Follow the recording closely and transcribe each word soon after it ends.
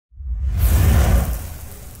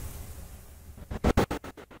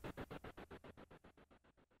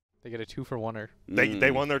They get a 2-for-1er.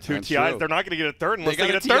 They won their 2 TIs. true. They're not going to get a third unless they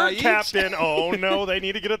get a got a third TI each. captain. Oh, no, they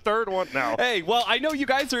need to get a third one now. Hey, well, I know you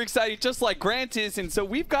guys are excited just like Grant is, and so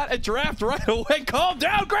we've got a draft right away. Calm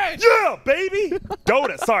down, Grant! Yeah, baby!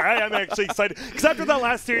 Dota. Sorry, I am actually excited. Because after that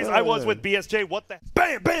last series, I was with BSJ. What the?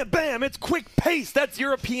 Bam, bam, bam! It's quick pace. That's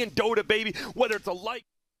European Dota, baby. Whether it's a light.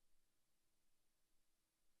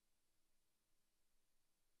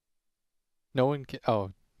 No one can.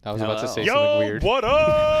 Oh, I was about to say something Yo, weird. what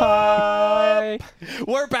up? Hi.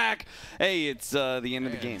 We're back. Hey, it's the end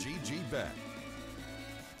of the game.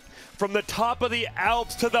 From the top of the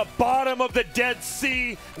Alps to the bottom of the Dead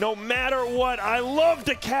Sea, no matter what, I love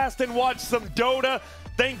to cast and watch some Dota.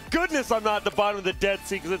 Thank goodness I'm not at the bottom of the Dead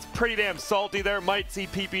Sea because it's pretty damn salty there. Might see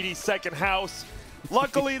PPD's second house.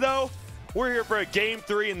 Luckily, though, we're here for a Game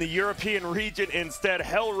 3 in the European region instead.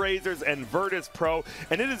 Hellraisers and Virtus Pro.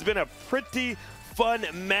 And it has been a pretty fun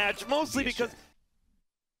match, mostly because...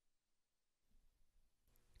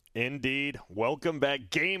 Indeed. Welcome back.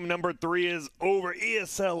 Game number 3 is over.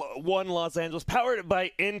 ESL 1 Los Angeles, powered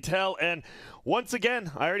by Intel. And once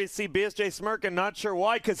again, I already see BSJ smirking, not sure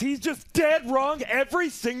why, because he's just dead wrong every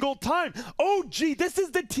single time. Oh, gee, this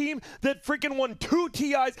is the team that freaking won 2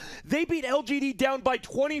 TIs. They beat LGD down by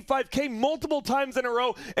 25K multiple times in a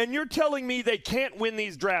row, and you're telling me they can't win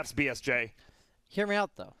these drafts, BSJ. Hear me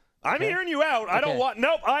out, though. I'm hearing you out. I don't want...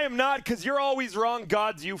 Nope, I am not, because you're always wrong.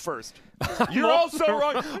 God's you first. You're also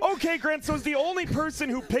wrong. Okay, Grant, so is the only person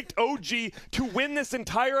who picked OG to win this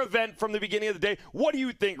entire event from the beginning of the day. What do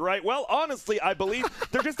you think, right? Well, honestly, I believe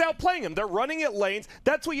they're just outplaying him. They're running at lanes.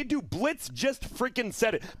 That's what you do. Blitz just freaking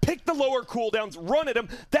said it. Pick the lower cooldowns, run at him.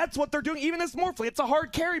 That's what they're doing. Even as Morphley, it's a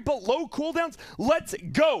hard carry, but low cooldowns, let's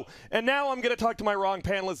go. And now I'm going to talk to my wrong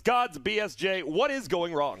panelist, Gods BSJ. What is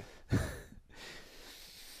going wrong?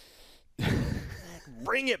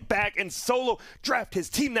 Bring it back and solo draft his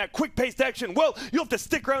team, that quick-paced action. Well, you'll have to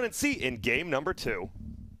stick around and see in game number 2.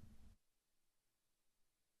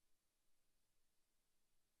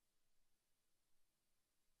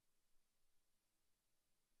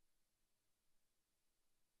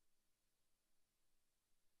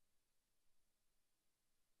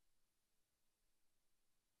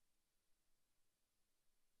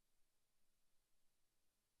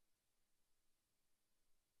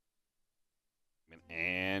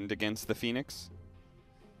 And against the Phoenix.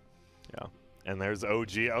 Yeah. And there's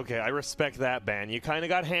OG. Okay, I respect that ban. You kind of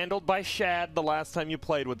got handled by Shad the last time you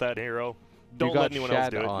played with that hero. Don't let anyone else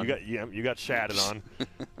do it. You got Shadded on.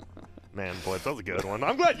 Man, boy, that was a good one.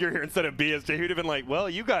 I'm glad you're here instead of BSJ, who'd have been like, well,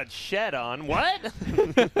 you got Shed on. What?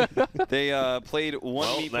 They played one.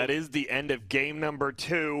 Well, that is the end of game number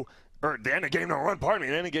 2. Or the end of game number 1, pardon me.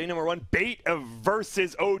 The end of game number 1. Bait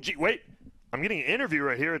versus OG. Wait. I'm getting an interview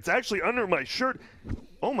right here. It's actually under my shirt.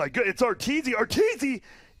 Oh my god, it's Arteezy. Arteezy,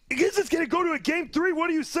 is this going to go to a game 3? What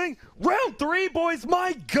are you saying? Round 3, boys.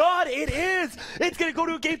 My god, it is. It's going to go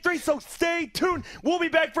to a game 3, so stay tuned. We'll be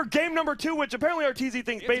back for game number 2, which apparently Arteezy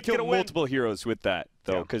thinks Bait's going to win. Multiple heroes with that,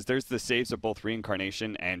 though, because there's the saves of both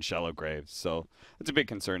Reincarnation and Shallow Graves, so it's a bit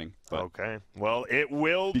concerning. But okay, well, it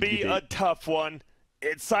will be a tough one.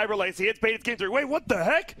 It's Cyber Lacy. It's Bait. It's game 3. Wait, what the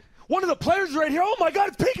heck? One of the players right here. Oh my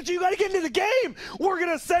god, it's Pikachu. You got to get into the game. We're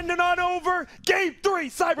going to send it on over. Game 3,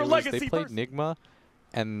 Cyber Legacy. They played Nigma,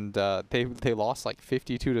 and they lost like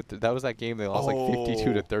 52 to. That was that game. They lost like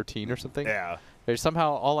 52 to 13 or something. Yeah. There's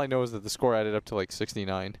somehow, all I know is that the score added up to like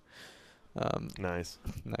 69. Nice.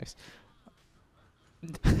 Nice.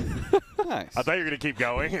 nice. I thought you were going to keep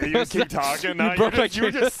going. You just keep talking. No, you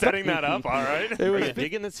were just setting that up. All right. Are you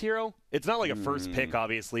digging this hero? It's not like a first pick,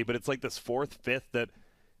 obviously, but it's like this 4th, 5th that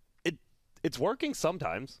it's working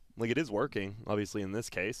sometimes. Like, it is working, obviously, in this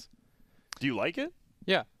case. Do you like it?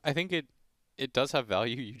 Yeah, I think it does have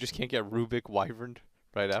value. You just can't get Rubik Wyverned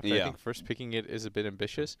right after. Yeah. I think first picking it is a bit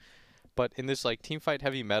ambitious. But in this like team fight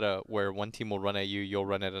heavy meta where one team will run at you, you'll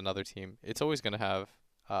run at another team, it's always going to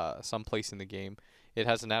have some place in the game. It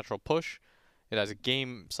has a natural push. It has a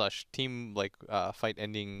game/team like fight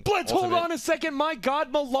ending. Blitz, hold on a second. My God,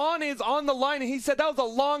 Milan is on the line, and he said that was a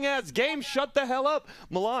long-ass game. Shut the hell up.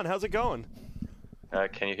 Milan, how's it going?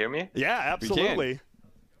 Can you hear me? Yeah, absolutely.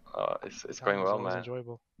 It's going well, man.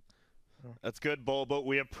 Enjoyable. That's good, Bull, but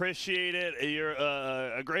we appreciate it. You're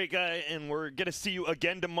a great guy, and we're going to see you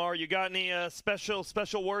again tomorrow. You got any special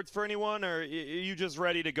words for anyone, or are you just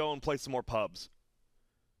ready to go and play some more pubs?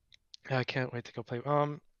 I can't wait to go play.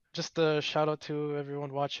 Just a shout out to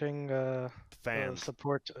everyone watching. Fans.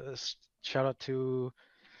 Support. Shout out to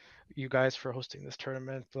you guys for hosting this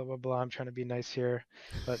tournament. Blah blah blah. I'm trying to be nice here,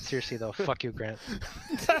 but seriously though, fuck you, Grant.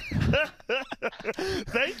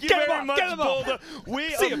 Thank you very much, Bulba.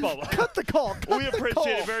 See you, Bulba. Cut the call. We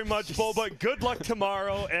appreciate it very much, Bulba. Good luck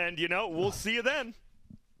tomorrow, and, you know, we'll see you then.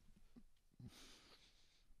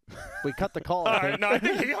 We cut the call. All right, no, I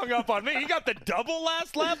think he hung up on me. He got the double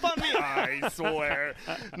last laugh on me. I swear.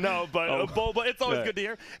 No, but Bulba, it's always good to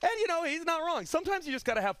hear. And, you know, he's not wrong. Sometimes you just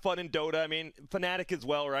got to have fun in Dota. I mean, Fnatic as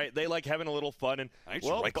well, right? They like having a little fun. And I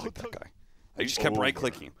just right-clicked that guy. I just kept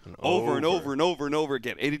right-clicking over and over and over and over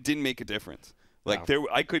again. It didn't make a difference. Like,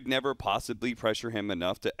 I could never possibly pressure him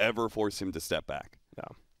enough to ever force him to step back.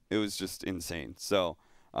 No. It was just insane. So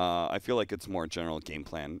I feel like it's more general game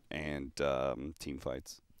plan and team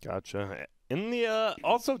fights. Gotcha. In the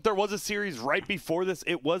also, there was a series right before this.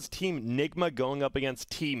 It was Team Nigma going up against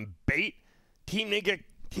Team Bait. Team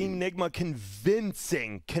Nigma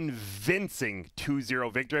convincing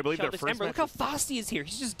 2-0 victory. I believe their first Look how fast he is here.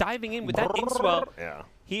 He's just diving in with that Inkswell. Yeah.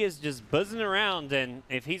 He is just buzzing around, and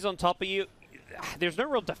if he's on top of you, there's no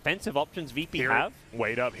real defensive options VP have.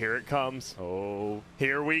 Wait up, here it comes. Oh,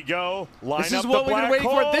 here we go. Line This up is what the we're black waiting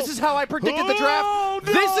hole. for. This is how I predicted the draft. No!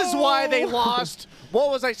 This is why they lost. What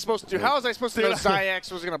was I supposed to do? How was I supposed to know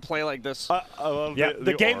Xyx was going to play like this? I love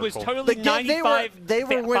The game was totally They 95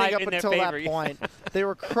 were winning up in their until favor. that point. They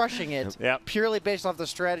were crushing it purely based off the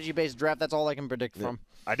strategy-based draft. That's all I can predict from.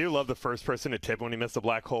 I do love the first person to tip when he missed the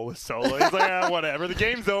black hole with Solo. He's like, whatever. The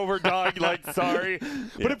game's over, dog. Like, sorry.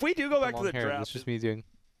 But if we do go back to the draft. That's just me doing.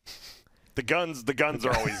 The guns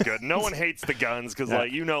are always good. No one hates the guns because,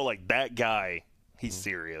 like, you know, like, that guy, he's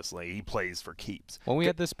serious. Like, he plays for keeps. When we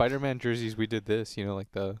had the Spider-Man jerseys, we did this, you know,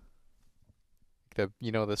 like the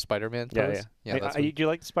Spider-Man pose. Yeah, that's do you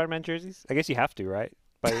like the Spider-Man jerseys? I guess you have to, right?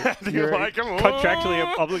 You're like them? Contractually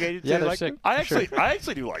obligated to like sick. them? I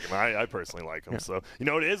actually do like him. I personally like him. So, you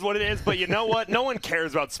know, it is what it is. But you know what? No one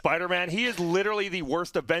cares about Spider-Man. He is literally the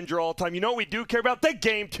worst Avenger all time. You know what we do care about? The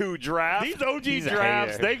Game 2 draft. These OG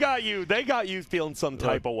drafts, they got you feeling some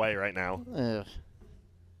type of way right now.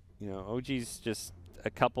 You know, OG's just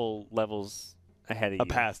a couple levels ahead of you.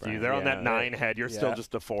 Past you. They're on that 9 head. You're still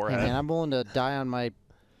just a 4 Hey, head. man, I'm willing to die on my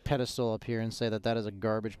pedestal up here and say that is a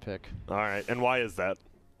garbage pick. All right. And why is that?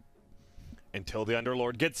 Until the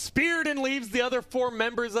Underlord gets speared and leaves the other 4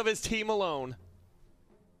 members of his team alone.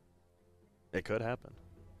 It could happen.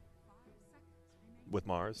 With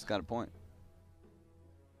Mars. Got a point.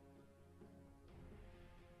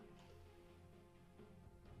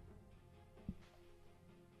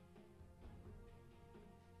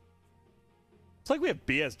 It's like we have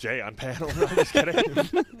BSJ on panel. No, I'm just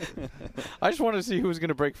kidding. I just wanted to see who was going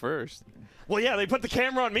to break first. Well, yeah, they put the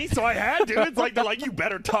camera on me, so I had to. It's like they're like, you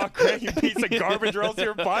better talk, Grant, you piece of garbage, or else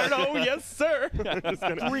you're fired. Oh, yes, sir.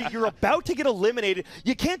 You're about to get eliminated.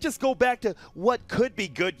 You can't just go back to what could be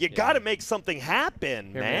good. You got to make something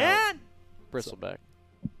happen, man. Bristleback.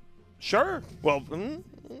 Sure. Well,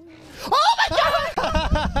 Oh my God!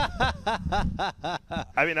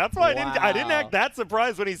 I mean, that's why I didn't act that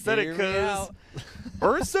surprised when he said it, because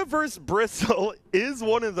Ursa versus Bristle is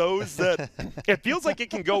one of those that it feels like it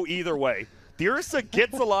can go either way. The Ursa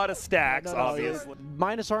gets a lot of stacks, obviously.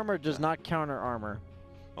 Minus armor does not counter armor.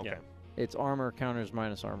 Okay. It's armor counters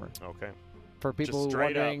minus armor. Okay. For people who are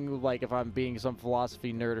wondering, like, if I'm being some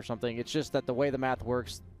philosophy nerd or something, it's just that the way the math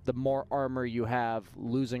works, the more armor you have,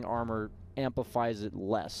 losing armor amplifies it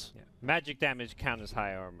less. Yeah. Magic damage counters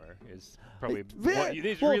high armor is probably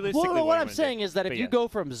well, what I'm saying is that if you go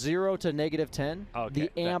from 0 to -10, okay,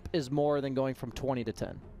 the amp is more than going from 20 to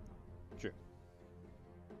 10. True.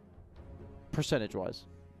 Percentage-wise.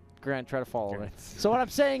 Grant, try to follow me. So what I'm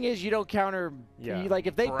saying is you don't counter. Like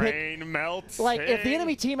if they Brain melts. like if the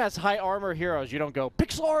enemy team has high armor heroes, you don't go pick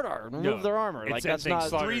Slardar and remove their armor. Like that's not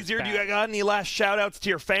 3-0. Do you got any last shout-outs to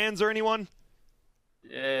your fans or anyone?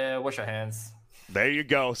 Yeah, wash your hands. There you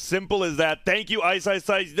go. Simple as that. Thank you, Ice Ice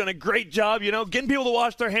Ice. You've done a great job, you know, getting people to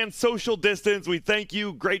wash their hands, social distance. We thank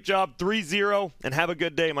you. Great job. 3-0. And have a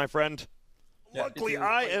good day, my friend. Yeah, luckily,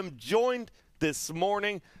 I am joined this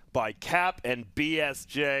morning by Cap and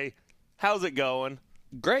BSJ. How's it going?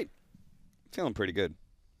 Great. Feeling pretty good.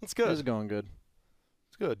 That's good. It's going good.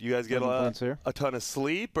 It's good. You guys get a ton of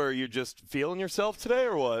sleep, or you're just feeling yourself today,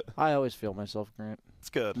 or what? I always feel myself, Grant. It's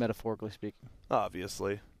good. Metaphorically speaking.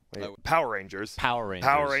 Obviously. Power Rangers. Power Rangers.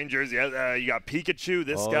 Power Rangers, yeah. You got Pikachu,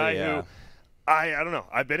 this guy who, I don't know.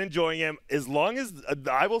 I've been enjoying him. As long as,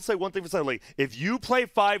 I will say one thing for suddenly, if you play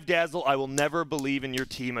 5 Dazzle, I will never believe in your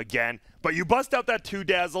team again. But you bust out that 2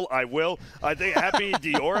 Dazzle, I will. I think Happy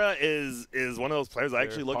Diora is one of those players I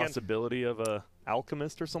actually look at. Possibility of a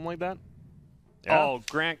Alchemist or something like that? Yeah. Oh,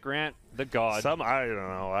 Grant, the god. I don't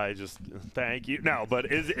know. I just thank you. No,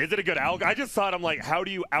 but is it a good alg? I just thought I'm like, how do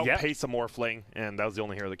you outpace a Morphling? And that was the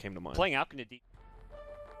only hero that came to mind. Playing Alchemist.